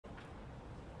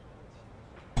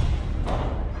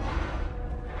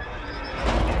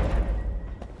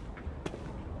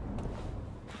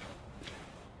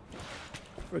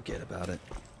forget about it.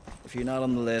 If you're not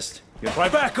on the list, you're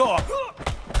Right back off!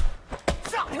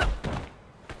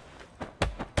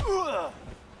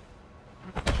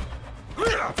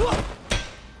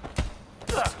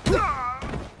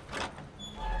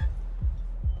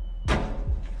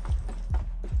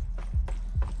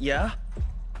 Yeah?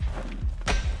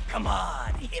 Come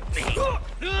on, hit me!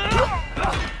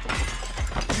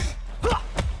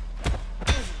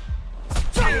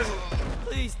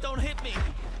 Please, don't hit me!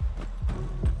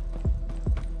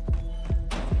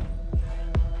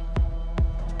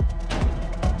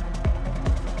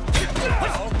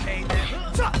 Okay, then.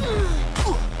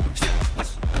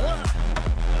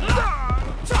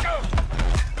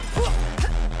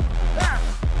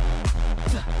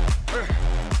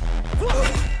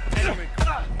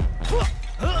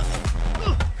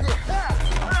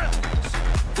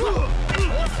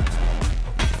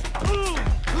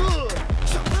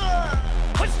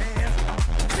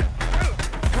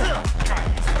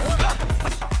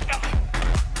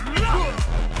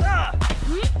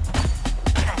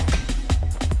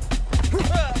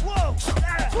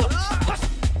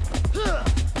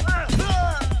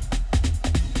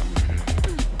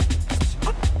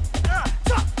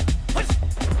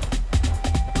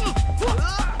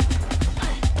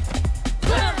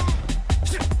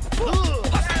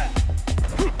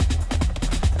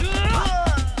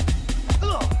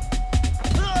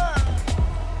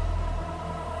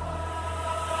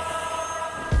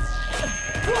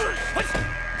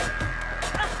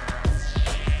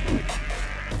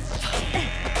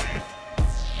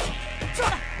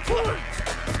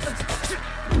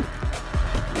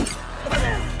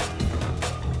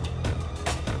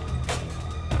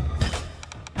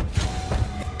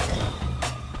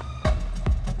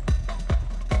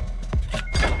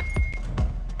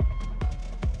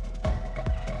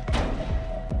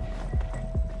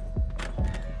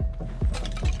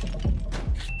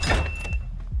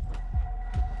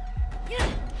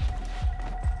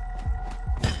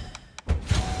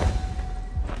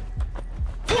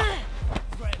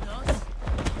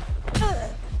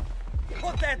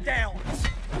 Down!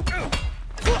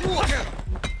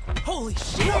 Holy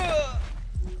shit!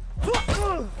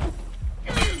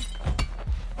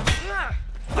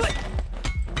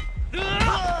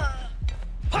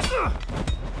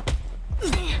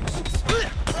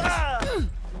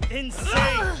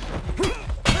 Insane!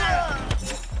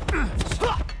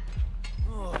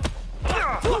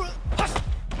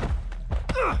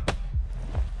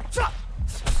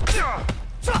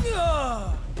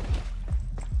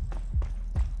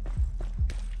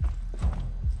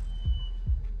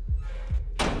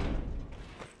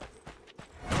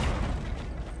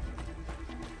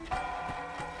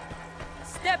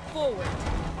 Step forward.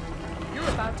 You're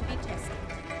about to be tested.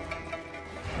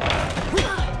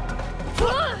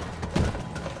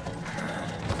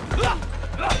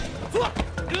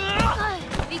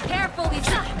 Be careful,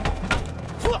 Lisa.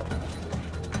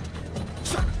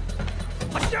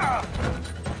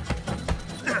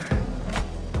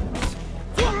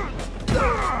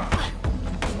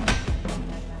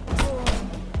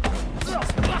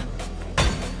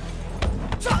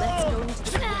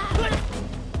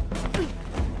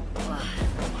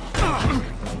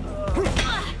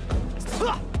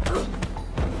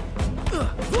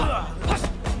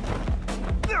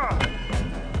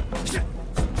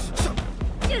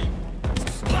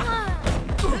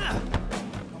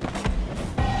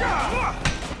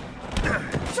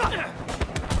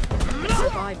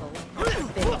 Survival is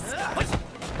the biggest.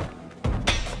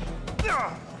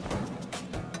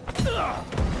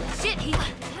 Shit,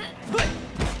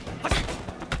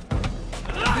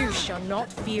 you shall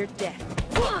not fear death.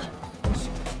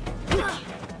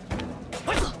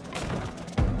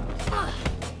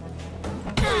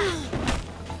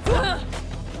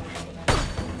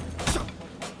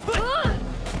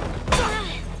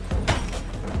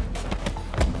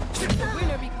 The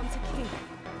winner becomes a king,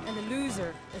 and the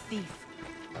loser a thief.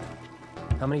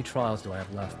 How many trials do I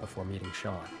have left before meeting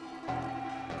Sean?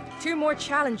 2 more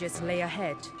challenges lay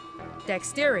ahead.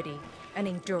 Dexterity and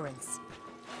endurance.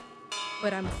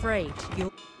 But I'm afraid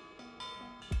you'll...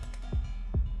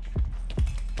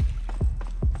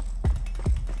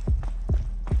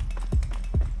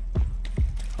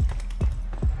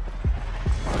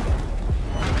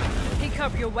 Pick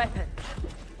up your weapon.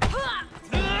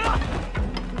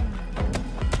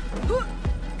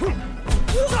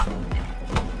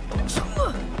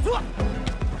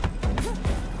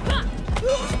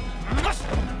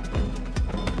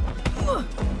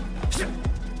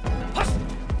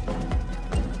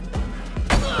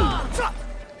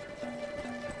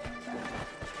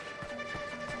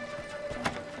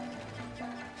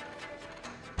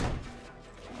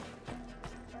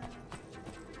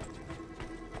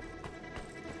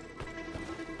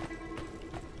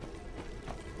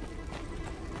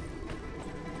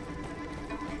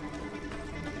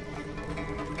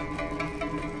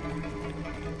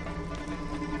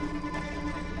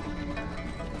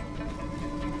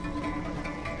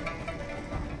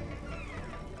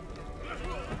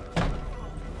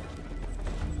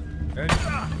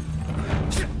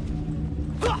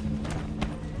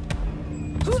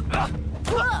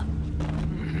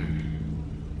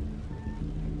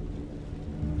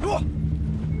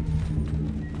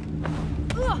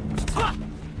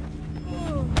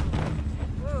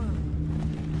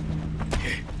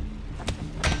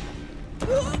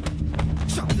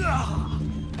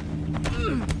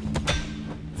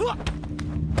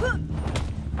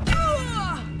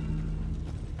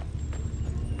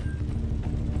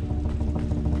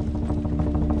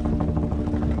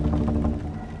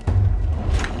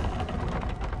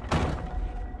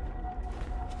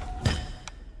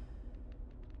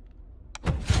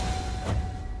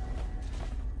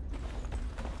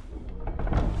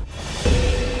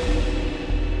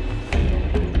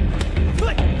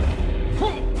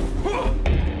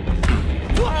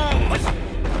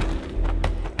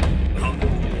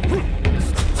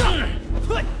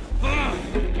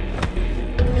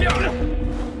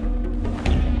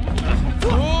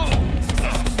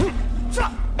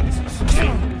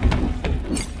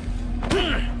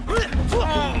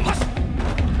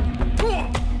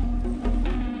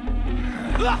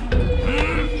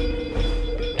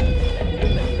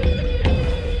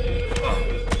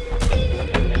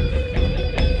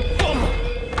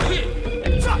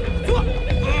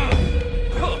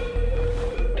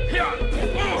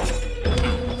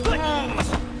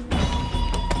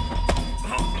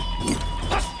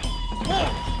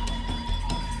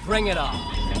 Bring it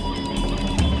on.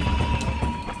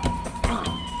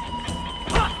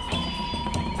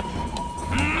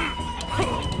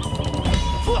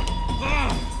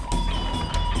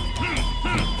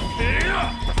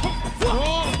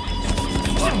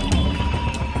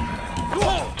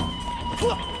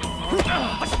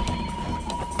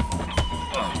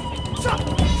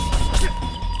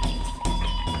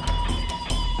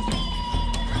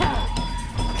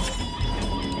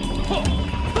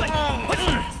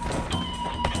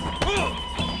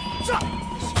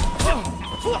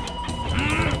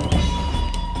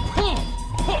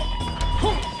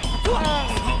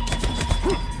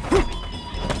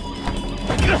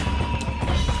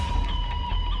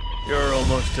 You're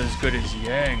almost as good as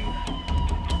Yang.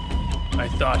 I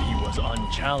thought he was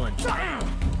unchallenged.